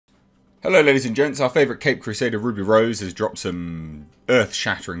Hello ladies and gents, our favourite Cape Crusader Ruby Rose has dropped some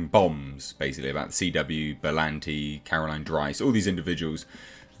earth-shattering bombs, basically, about the CW, Berlanti, Caroline Dryce, all these individuals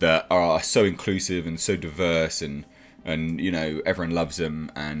that are so inclusive and so diverse and you know, everyone loves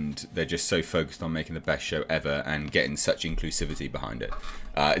them and they're just so focused on making the best show ever and getting such inclusivity behind it.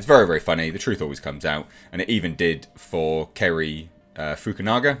 It's very, very funny. The truth always comes out, and it even did for Kerry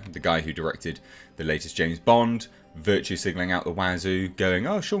Fukunaga, the guy who directed the latest James Bond, virtue signalling out the wazoo, going,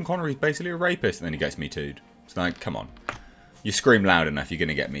 oh, Sean Connery's basically a rapist, and then he gets Me Too'd. It's like, come on. You scream loud enough, you're going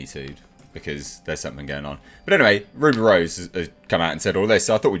to get Me Too'd, because there's something going on. But anyway, Ruby Rose has come out and said all this,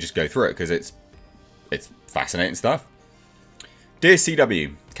 so I thought we'd just go through it, because it's fascinating stuff. Dear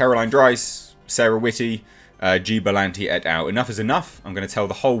CW, Caroline Dryce, Sarah Whitty, G. Berlanti et al. Enough is enough. I'm going to tell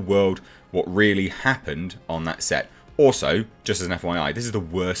the whole world what really happened on that set. Also, just as an FYI, this is the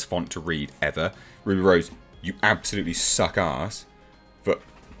worst font to read ever. Ruby Rose, you absolutely suck ass for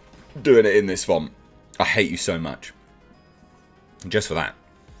doing it in this font. I hate you so much. Just for that.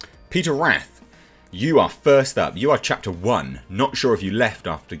 Peter Rath, you are first up. You are chapter 1. Not sure if you left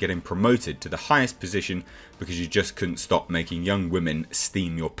after getting promoted to the highest position because you just couldn't stop making young women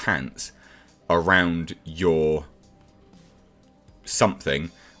steam your pants around your something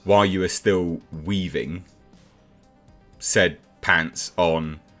while you were still weaving said pants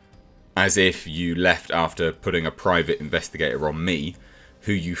on, as if you left after putting a private investigator on me,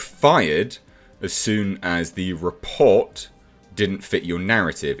 who you fired as soon as the report didn't fit your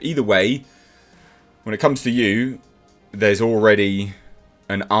narrative. Either way, when it comes to you, there's already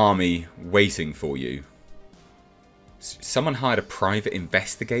an army waiting for you. Someone hired a private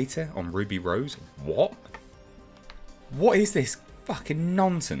investigator on Ruby Rose? What? What is this fucking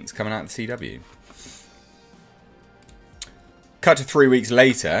nonsense coming out of the CW? Cut to 3 weeks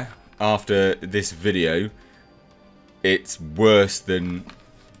later, after this video, it's worse than...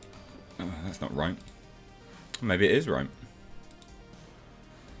 Oh, that's not right. Maybe it is right.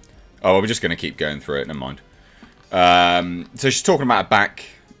 Oh, we're just going to keep going through it. Never mind. So she's talking about her back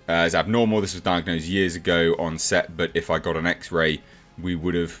as abnormal. This was diagnosed years ago on set, but if I got an X-ray, we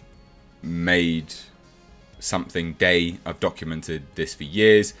would have made something day. I've documented this for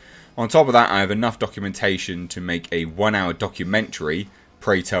years. On top of that, I have enough documentation to make a 1-hour documentary.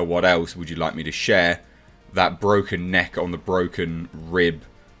 Pray tell, what else would you like me to share? That broken neck on the broken rib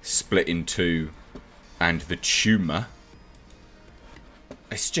split in two and the tumour.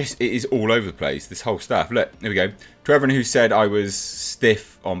 It's just, it is all over the place, this whole stuff. Look, here we go. To everyone who said I was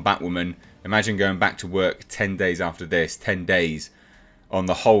stiff on Batwoman, imagine going back to work 10 days after this. 10 days on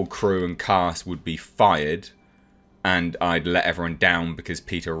the whole crew and cast would be fired. And I'd let everyone down because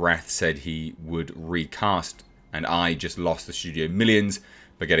Peter Rath said he would recast. And I just lost the studio millions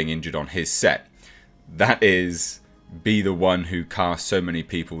by getting injured on his set. That is, be the one who casts so many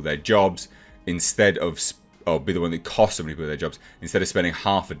people their jobs instead of... Or be the one that costs so many people their jobs instead of spending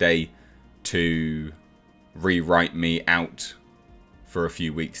half a day to rewrite me out for a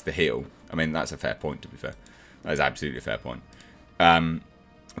few weeks to heal. I mean, that's a fair point, to be fair. That is absolutely a fair point.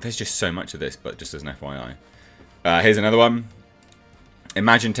 There's just so much of this, but just as an FYI. Here's another one.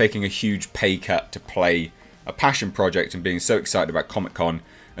 Imagine taking a huge pay cut to play a passion project and being so excited about Comic-Con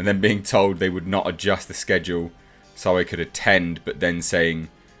and then being told they would not adjust the schedule so I could attend, but then saying,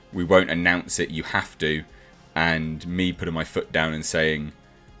 we won't announce it, you have to. And me putting my foot down and saying,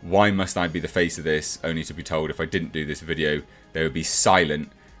 why must I be the face of this, only to be told if I didn't do this video, they would be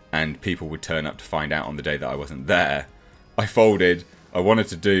silent and people would turn up to find out on the day that I wasn't there. I folded. I wanted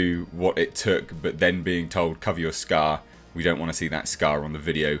to do what it took, but then being told, cover your scar. We don't want to see that scar on the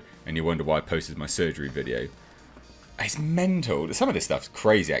video, and you wonder why I posted my surgery video. It's mental. Some of this stuff's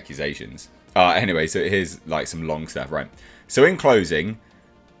crazy accusations. Anyway, so here's like some long stuff, right? So in closing...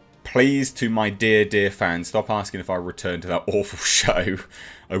 Please, to my dear, dear fans, stop asking if I return to that awful show.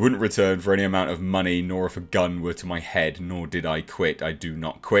 I wouldn't return for any amount of money, nor if a gun were to my head, nor did I quit. I do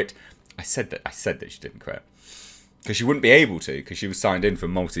not quit. I said that she didn't quit. Because she wouldn't be able to, because she was signed in for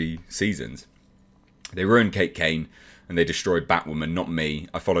multi-seasons. They ruined Kate Kane, and they destroyed Batwoman, not me.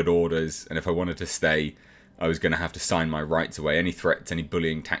 I followed orders, and if I wanted to stay, I was going to have to sign my rights away. Any threats, any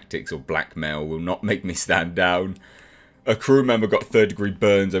bullying tactics, or blackmail will not make me stand down. A crew member got third-degree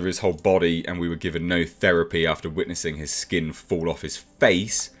burns over his whole body, and we were given no therapy after witnessing his skin fall off his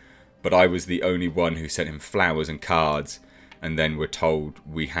face. But I was the only one who sent him flowers and cards, and then were told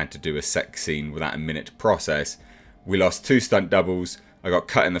we had to do a sex scene without a minute to process. We lost 2 stunt doubles. I got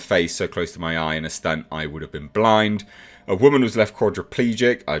cut in the face so close to my eye in a stunt I would have been blind. A woman was left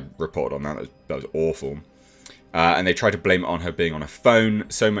quadriplegic. I reported on that. That was awful. And they tried to blame it on her being on a phone,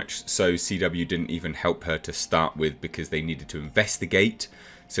 so much so CW didn't even help her to start with because they needed to investigate.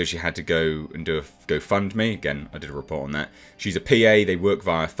 so she had to go and do a GoFundMe. Again, I did a report on that. She's a PA, they work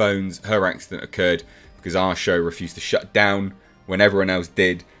via phones. Her accident occurred because our show refused to shut down when everyone else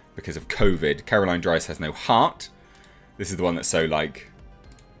did because of COVID. Caroline Dries has no heart. This is the one that's so like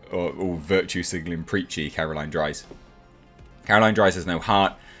all virtue signaling preachy. Caroline Dries. Caroline Dries has no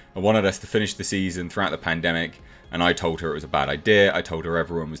heart and wanted us to finish the season throughout the pandemic, and I told her it was a bad idea. I told her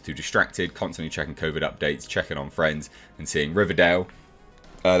everyone was too distracted, constantly checking COVID updates, checking on Friends, and seeing Riverdale.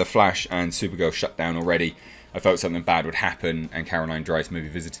 The Flash and Supergirl shut down already. I felt something bad would happen, and Caroline Dries maybe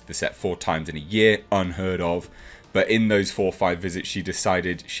visited the set 4 times in a year, unheard of. But in those 4 or 5 visits, she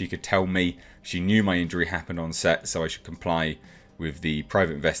decided she could tell me. She knew my injury happened on set, so I should comply with the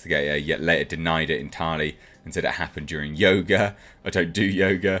private investigator, yet later denied it entirely and said it happened during yoga. I don't do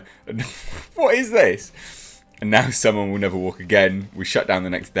yoga. What is this? And now someone will never walk again. We shut down the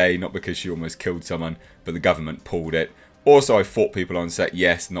next day, not because she almost killed someone, but the government pulled it. Also, I fought people on set,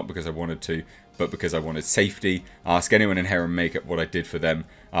 yes, not because I wanted to, but because I wanted safety. Ask anyone in hair and makeup what I did for them.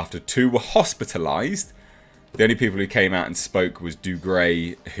 After 2 were hospitalised, the only people who came out and spoke was Du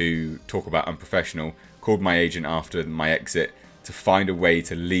Gray, who, talk about unprofessional, called my agent after my exit to find a way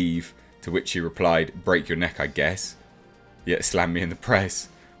to leave, to which he replied, break your neck, I guess. Yet slammed me in the press.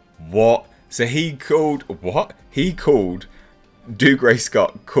 What? So he called, what? He called, Du Gray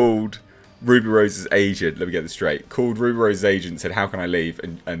Scott called Ruby Rose's agent, let me get this straight, called Ruby Rose's agent, said, how can I leave?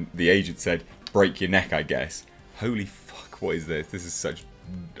 And the agent said, break your neck, I guess. Holy fuck, what is this? This is such,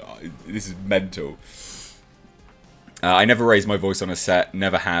 this is mental. I never raised my voice on a set,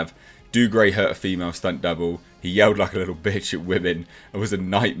 never have. Du Gray hurt a female stunt double. He yelled like a little bitch at women. It was a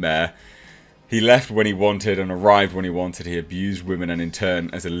nightmare. He left when he wanted and arrived when he wanted. He abused women, and in turn,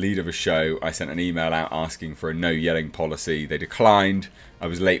 as a lead of a show, I sent an email out asking for a no yelling policy. They declined. I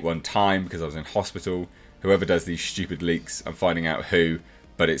was late one time because I was in hospital. Whoever does these stupid leaks, I'm finding out who,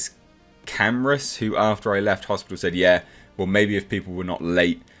 but it's Camrus who, after I left hospital, said, yeah, well, maybe if people were not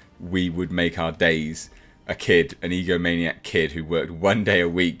late, we would make our days. A kid, an egomaniac kid who worked 1 day a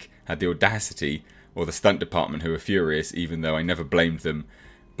week, had the audacity, or the stunt department who were furious, even though I never blamed them.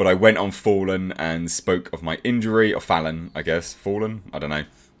 But I went on Fallen and spoke of my injury, or Fallon, I guess. Fallen? I don't know.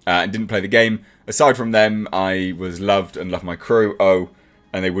 And didn't play the game. Aside from them, I was loved and loved my crew. Oh,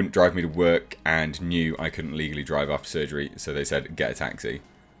 and they wouldn't drive me to work and knew I couldn't legally drive after surgery. So they said, get a taxi.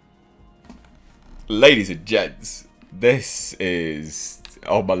 Ladies and gents, this is...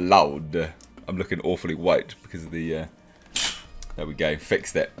 oh my lord. I'm looking awfully white because of the... there we go.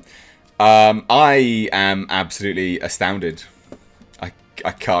 Fixed it. I am absolutely astounded.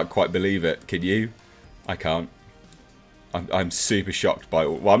 I can't quite believe it. Can you? I can't. I'm super shocked by...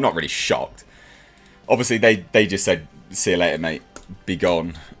 well, I'm not really shocked. Obviously, they just said, see you later, mate. Be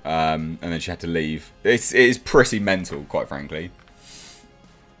gone. And then she had to leave. It is pretty mental, quite frankly.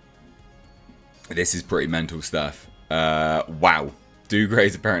 This is pretty mental stuff. Wow. Du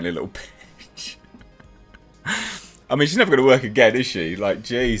Gray's apparently a little bitch. I mean, she's never going to work again, is she? Like,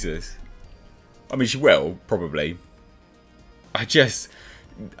 Jesus. I mean, she will, probably.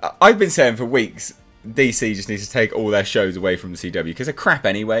 I've been saying for weeks, DC just needs to take all their shows away from the CW, because they're crap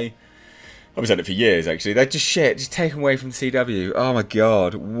anyway. I've been saying it for years, actually. They're just shit. Just take them away from the CW. Oh, my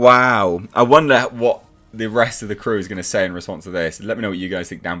God. Wow. I wonder what the rest of the crew is going to say in response to this. Let me know what you guys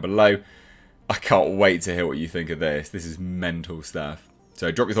think down below. I can't wait to hear what you think of this. This is mental stuff. So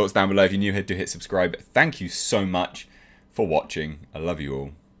drop your thoughts down below. If you're new here, do hit subscribe. Thank you so much for watching. I love you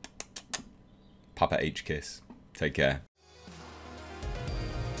all. Papa H kiss. Take care.